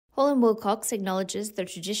Holland Wilcox acknowledges the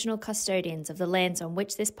traditional custodians of the lands on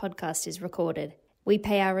which this podcast is recorded. We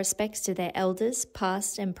pay our respects to their elders,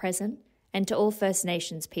 past and present, and to all First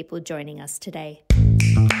Nations people joining us today.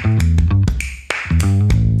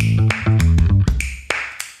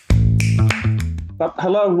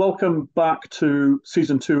 Hello and welcome back to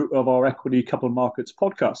Season 2 of our Equity Capital Markets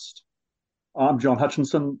podcast. I'm John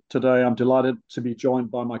Hutchinson. Today I'm delighted to be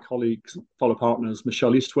joined by my colleagues, fellow partners,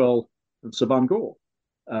 Michelle Eastwell and Sivan Gore.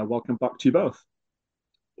 Welcome back to you both.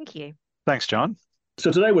 Thank you. Thanks, John.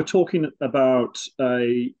 So today we're talking about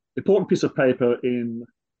an important piece of paper in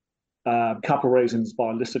capital raisings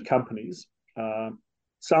by listed companies.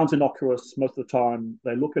 Sounds innocuous. Most of the time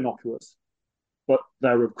they look innocuous, but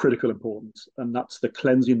they're of critical importance, and that's the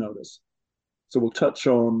cleansing notice. So we'll touch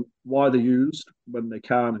on why they're used, when they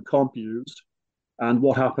can and can't be used, and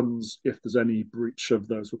what happens if there's any breach of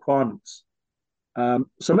those requirements.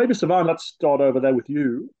 So maybe, Sivan, let's start over there with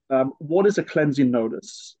you. What is a cleansing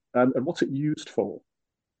notice, and what's it used for?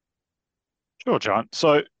 Sure, John.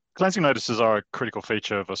 So cleansing notices are a critical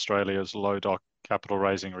feature of Australia's low doc capital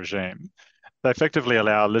raising regime. They effectively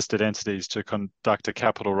allow listed entities to conduct a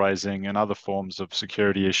capital raising and other forms of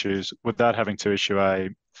security issues without having to issue a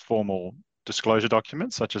formal disclosure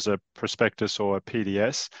document, such as a prospectus or a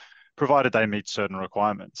PDS, provided they meet certain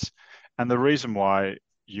requirements. And the reason why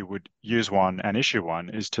you would use one and issue one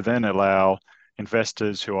is to then allow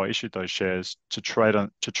investors who are issued those shares to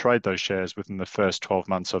trade those shares within the first 12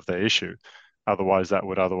 months of their issue. Otherwise, that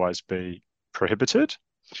would otherwise be prohibited.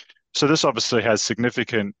 So this obviously has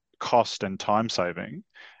significant cost and time saving,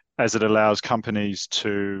 as it allows companies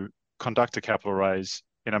to conduct a capital raise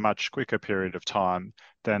in a much quicker period of time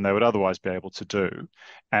than they would otherwise be able to do,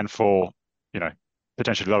 and for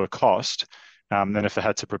potentially lower cost than if they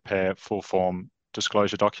had to prepare full form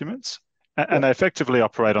disclosure documents. And they effectively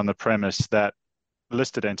operate on the premise that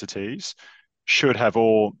listed entities should have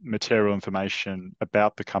all material information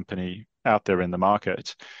about the company out there in the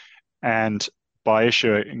market. And by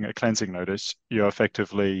issuing a cleansing notice, you're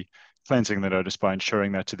effectively cleansing the notice by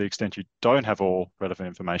ensuring that to the extent you don't have all relevant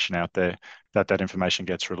information out there, that information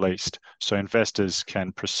gets released. So investors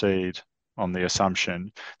can proceed on the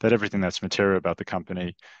assumption that everything that's material about the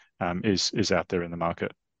company is out there in the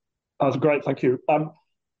market. That's great, thank you.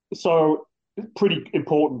 So pretty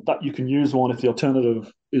important that you can use one if the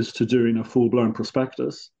alternative is to doing a full-blown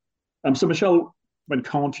prospectus. So Michelle, when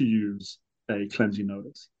can't you use a cleansing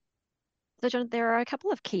notice? So, John, there are a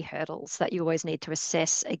couple of key hurdles that you always need to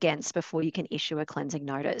assess against before you can issue a cleansing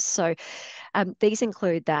notice. So these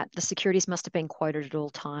include that the securities must have been quoted at all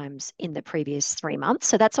times in the previous 3 months.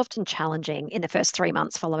 So that's often challenging in the first 3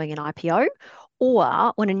 months following an IPO,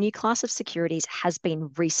 or when a new class of securities has been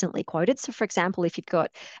recently quoted. So, for example, if you've got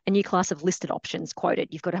a new class of listed options quoted,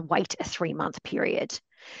 you've got to wait a 3-month period.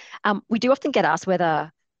 We do often get asked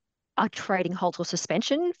whether a trading halt or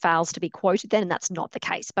suspension fails to be quoted then, and that's not the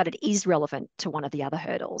case, but it is relevant to one of the other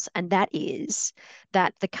hurdles, and that is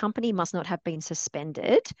that the company must not have been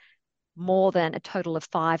suspended more than a total of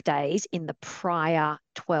 5 days in the prior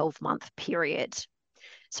 12-month period.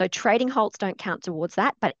 So trading halts don't count towards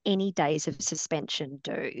that, but any days of suspension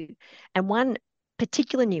do. And one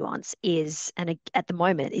particular nuance is, and at the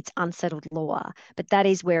moment it's unsettled law, but that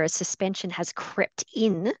is where a suspension has crept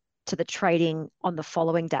in to the trading on the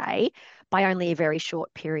following day by only a very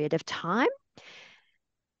short period of time.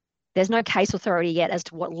 There's no case authority yet as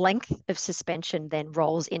to what length of suspension then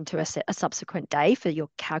rolls into a subsequent day for your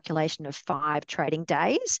calculation of 5 trading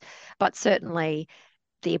days, but certainly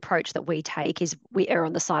the approach that we take is we err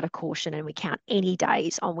on the side of caution and we count any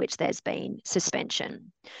days on which there's been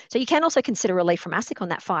suspension. So you can also consider relief from ASIC on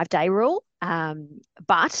that 5-day rule,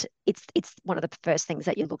 but it's one of the first things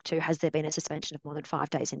that you look to. Has there been a suspension of more than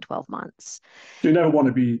 5 days in 12 months? You never want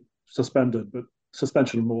to be suspended, but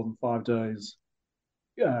suspension of more than 5 days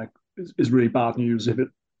is really bad news if it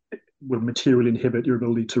will materially inhibit your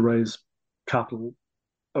ability to raise capital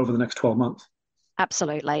over the next 12 months.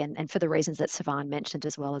 Absolutely, and for the reasons that Sivan mentioned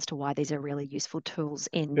as well as to why these are really useful tools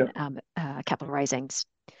in capital raisings.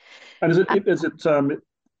 And is it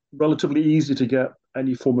relatively easy to get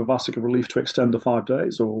any form of ASIC relief to extend to 5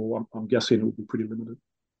 days, or I'm guessing it will be pretty limited?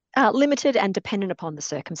 Limited and dependent upon the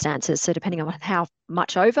circumstances. So depending on how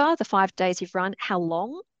much over the 5 days you've run, how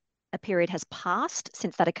long a period has passed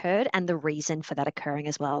since that occurred, and the reason for that occurring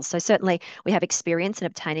as well. So certainly we have experience in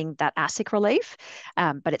obtaining that ASIC relief,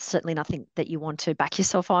 but it's certainly nothing that you want to back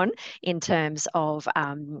yourself on in terms of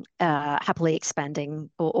happily expanding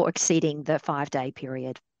or exceeding the 5-day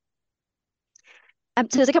period. So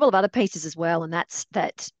there's a couple of other pieces as well, and that's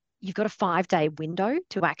that you've got a 5-day window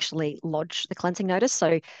to actually lodge the cleansing notice.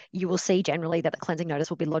 So you will see generally that the cleansing notice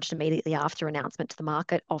will be lodged immediately after announcement to the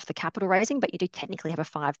market of the capital raising, but you do technically have a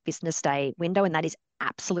 5 business day window, and that is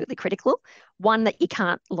absolutely critical. One, that you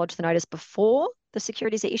can't lodge the notice before the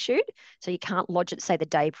securities are issued. So you can't lodge it, say, the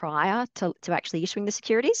day prior to actually issuing the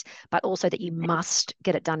securities, but also that you must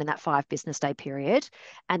get it done in that 5 business day period.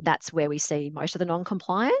 And that's where we see most of the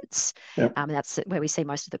non-compliance. Yep. And that's where we see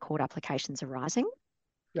most of the court applications arising.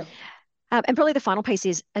 Yep. And probably the final piece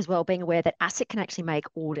is as well being aware that ASIC can actually make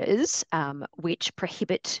orders which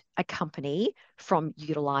prohibit a company from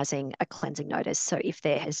utilising a cleansing notice. So if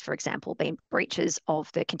there has, for example, been breaches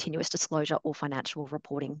of the continuous disclosure or financial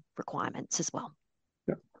reporting requirements as well.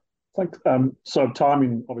 Yeah, thanks. So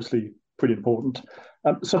timing, obviously, pretty important.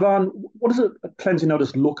 So Van, what does a cleansing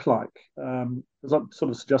notice look like? As I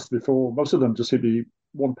sort of suggested before, most of them just seem to be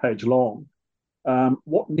 1 page long.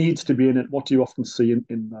 What needs to be in it? What do you often see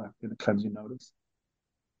in a cleansing notice?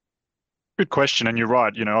 Good question, and you're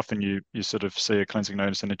right. Often you sort of see a cleansing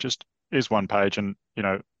notice, and it just is 1 page, and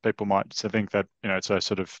people might think that it's a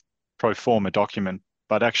sort of pro forma document,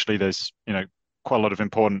 but actually there's quite a lot of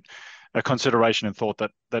important consideration and thought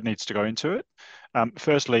that needs to go into it.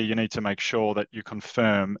 Firstly, you need to make sure that you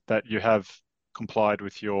confirm that you have complied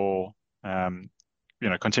with your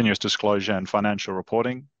continuous disclosure and financial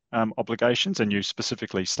reporting obligations, and you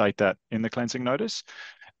specifically state that in the cleansing notice.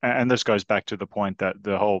 And this goes back to the point that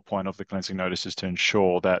the whole point of the cleansing notice is to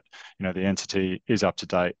ensure that the entity is up to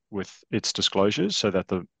date with its disclosures, so that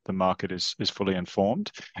the market is fully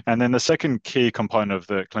informed. And then the second key component of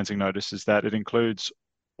the cleansing notice is that it includes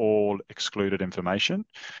all excluded information.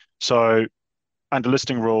 So under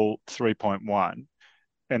Listing Rule 3.1,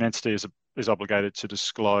 an entity is obligated to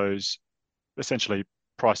disclose essentially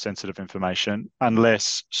price-sensitive information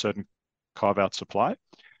unless certain carve-outs apply.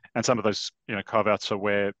 And some of those carve-outs are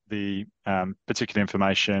where the particular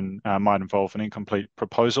information might involve an incomplete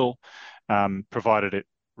proposal, provided it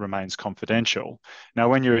remains confidential. Now,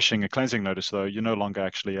 when you're issuing a cleansing notice, though, you're no longer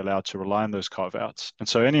actually allowed to rely on those carve-outs. And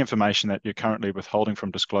so any information that you're currently withholding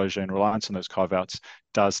from disclosure in reliance on those carve-outs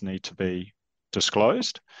does need to be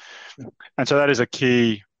disclosed. Yeah. And so that is a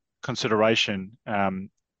key consideration and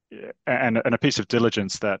a piece of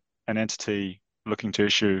diligence that an entity looking to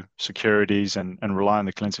issue securities and rely on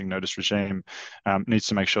the cleansing notice regime needs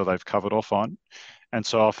to make sure they've covered off on. And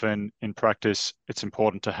so often in practice, it's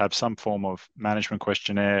important to have some form of management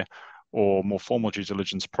questionnaire or more formal due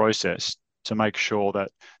diligence process to make sure that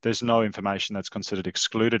there's no information that's considered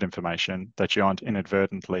excluded information that you aren't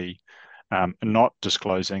inadvertently not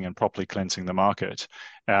disclosing and properly cleansing the market.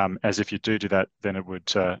 As if you do that, then it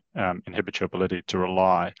would inhibit your ability to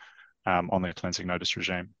rely on the cleansing notice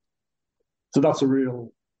regime. So that's a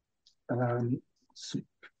real sort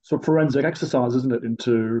of forensic exercise, isn't it,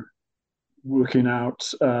 into working out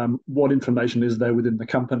what information is there within the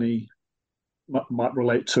company might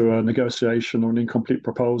relate to a negotiation or an incomplete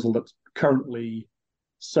proposal that's currently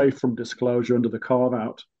safe from disclosure under the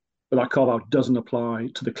carve-out, but that carve-out doesn't apply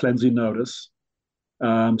to the cleansing notice.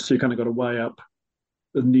 So you kind of got to weigh up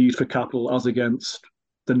the need for capital as against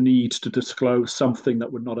the need to disclose something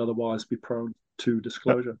that would not otherwise be prone to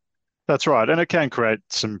disclosure. That's right, and it can create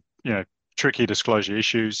some tricky disclosure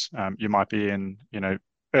issues. You might be in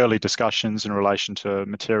early discussions in relation to a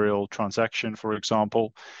material transaction, for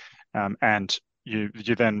example, and you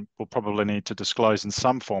then will probably need to disclose in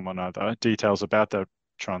some form or another details about the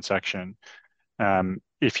transaction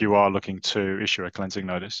if you are looking to issue a cleansing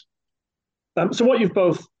notice. So what you've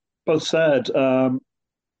both said,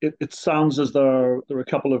 it sounds as though there are a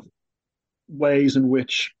couple of ways in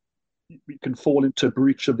which you can fall into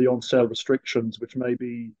breach of the on-sale restrictions, which may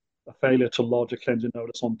be a failure to lodge a cleansing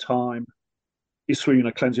notice on time, issuing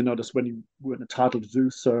a cleansing notice when you weren't entitled to do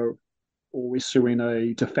so, or issuing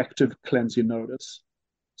a defective cleansing notice.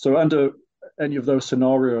 So under any of those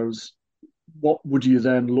scenarios, what would you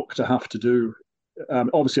then look to have to do?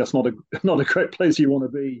 Obviously, that's not a great place you want to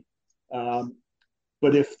be.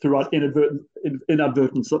 But if through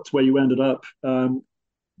inadvertence, that's where you ended up,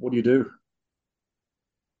 what do you do?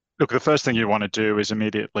 Look, the first thing you want to do is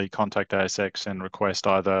immediately contact ASX and request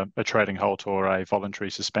either a trading halt or a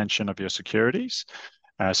voluntary suspension of your securities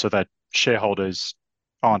so that shareholders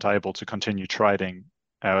aren't able to continue trading,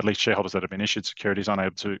 at least shareholders that have been issued securities aren't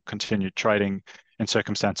able to continue trading in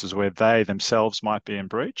circumstances where they themselves might be in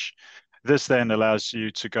breach. This then allows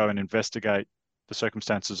you to go and investigate the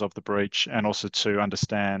circumstances of the breach and also to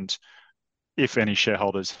understand if any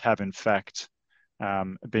shareholders have in fact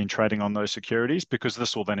been trading on those securities, because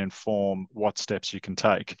this will then inform what steps you can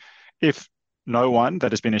take. If no one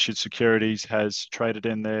that has been issued securities has traded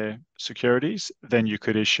in their securities, then you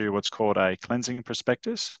could issue what's called a cleansing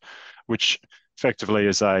prospectus, which effectively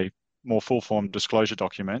is a more full-form disclosure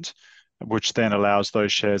document, which then allows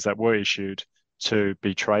those shares that were issued to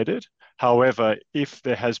be traded. However, if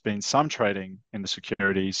there has been some trading in the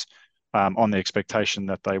securities on the expectation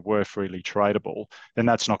that they were freely tradable, then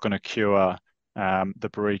that's not going to cure the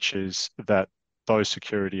breaches that those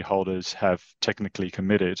security holders have technically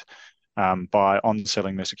committed by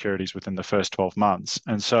on-selling their securities within the first 12 months.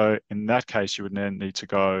 And so in that case, you would then need to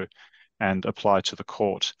go and apply to the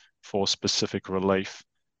court for specific relief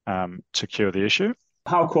to cure the issue.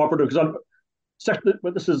 How cooperative? Because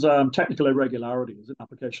this is technical irregularity, is an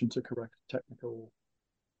application to correct technical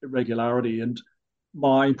irregularity. And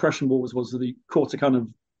my impression was that the courts are kind of,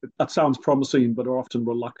 that sounds promising, but are often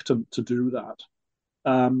reluctant to do that.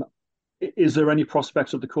 Is there any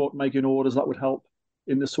prospect of the court making orders that would help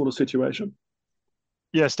in this sort of situation?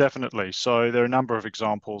 Yes, definitely. So there are a number of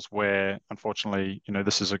examples where, unfortunately,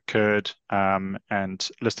 this has occurred, and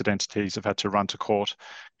listed entities have had to run to court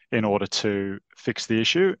in order to fix the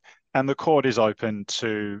issue. And the court is open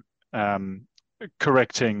to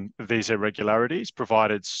correcting these irregularities,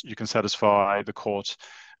 provided you can satisfy the court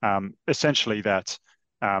essentially that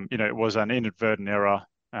it was an inadvertent error,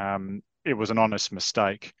 it was an honest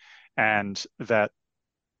mistake, and that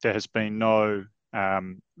there has been no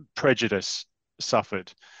prejudice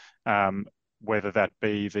suffered, whether that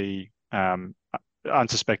be the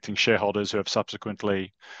unsuspecting shareholders who have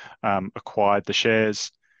subsequently acquired the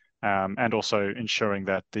shares, and also ensuring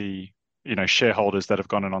that the shareholders that have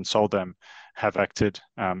gone and unsold them have acted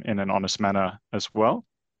in an honest manner as well.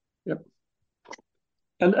 Yep.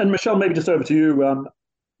 And Michelle, maybe just over to you.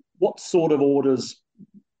 What sort of orders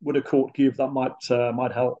would a court give that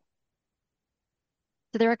might help?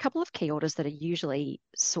 So there are a couple of key orders that are usually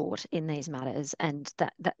sought in these matters, and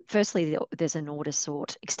that firstly, there's an order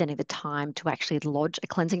sought extending the time to actually lodge a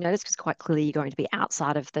cleansing notice, because quite clearly you're going to be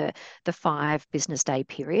outside of the 5 business day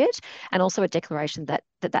period, and also a declaration that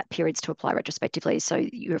period's to apply retrospectively, so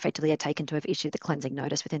you effectively are taken to have issued the cleansing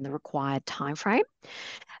notice within the required time frame.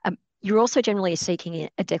 You're also generally seeking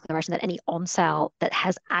a declaration that any on-sale that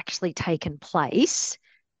has actually taken place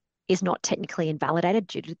is not technically invalidated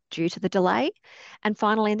due to the delay. And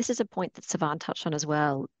finally, and this is a point that Savan touched on as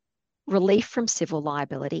well, relief from civil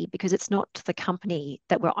liability, because it's not the company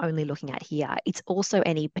that we're only looking at here. It's also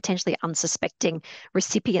any potentially unsuspecting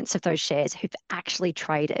recipients of those shares who've actually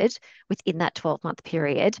traded within that 12-month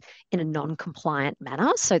period in a non-compliant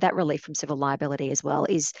manner. So that relief from civil liability as well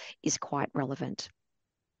is quite relevant.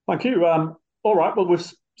 Thank you. All right. Well,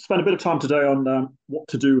 we've spent a bit of time today on what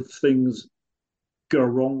to do if things go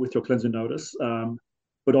wrong with your cleansing notice.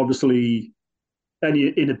 But obviously, any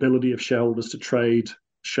inability of shareholders to trade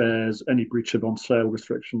shares, any breach of on-sale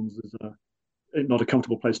restrictions is not a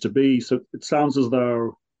comfortable place to be. So it sounds as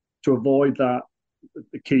though to avoid that,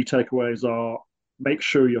 the key takeaways are make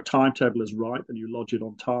sure your timetable is right and you lodge it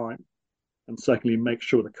on time. And secondly, make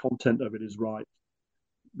sure the content of it is right,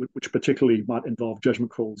 which particularly might involve judgment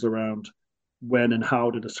calls around when and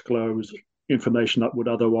how to disclose information that would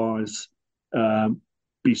otherwise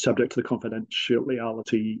be subject to the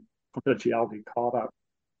confidentiality carve-out.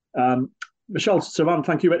 Michelle, Savan,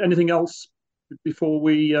 thank you. Anything else before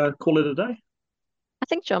we call it a day? I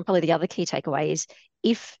think, John, probably the other key takeaway is,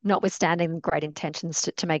 if notwithstanding great intentions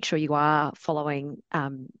to make sure you are following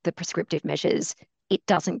the prescriptive measures, it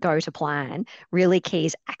doesn't go to plan, really key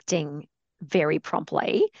is acting very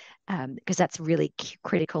promptly, because that's really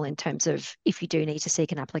critical in terms of if you do need to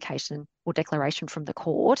seek an application or declaration from the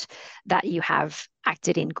court, that you have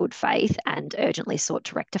acted in good faith and urgently sought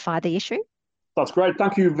to rectify the issue. That's great.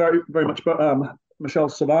 Thank you very, very much, Michelle,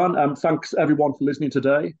 Savan. Thanks everyone for listening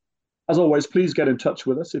today. As always, please get in touch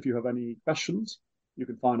with us if you have any questions. You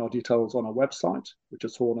can find our details on our website, which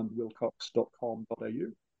is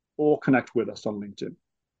hornandwilcox.com.au, or connect with us on LinkedIn.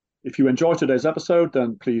 If you enjoyed today's episode,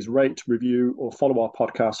 then please rate, review, or follow our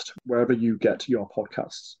podcast wherever you get your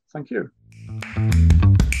podcasts. Thank you.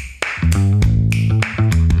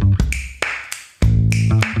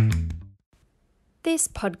 This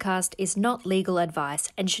podcast is not legal advice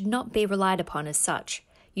and should not be relied upon as such.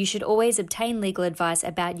 You should always obtain legal advice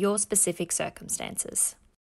about your specific circumstances.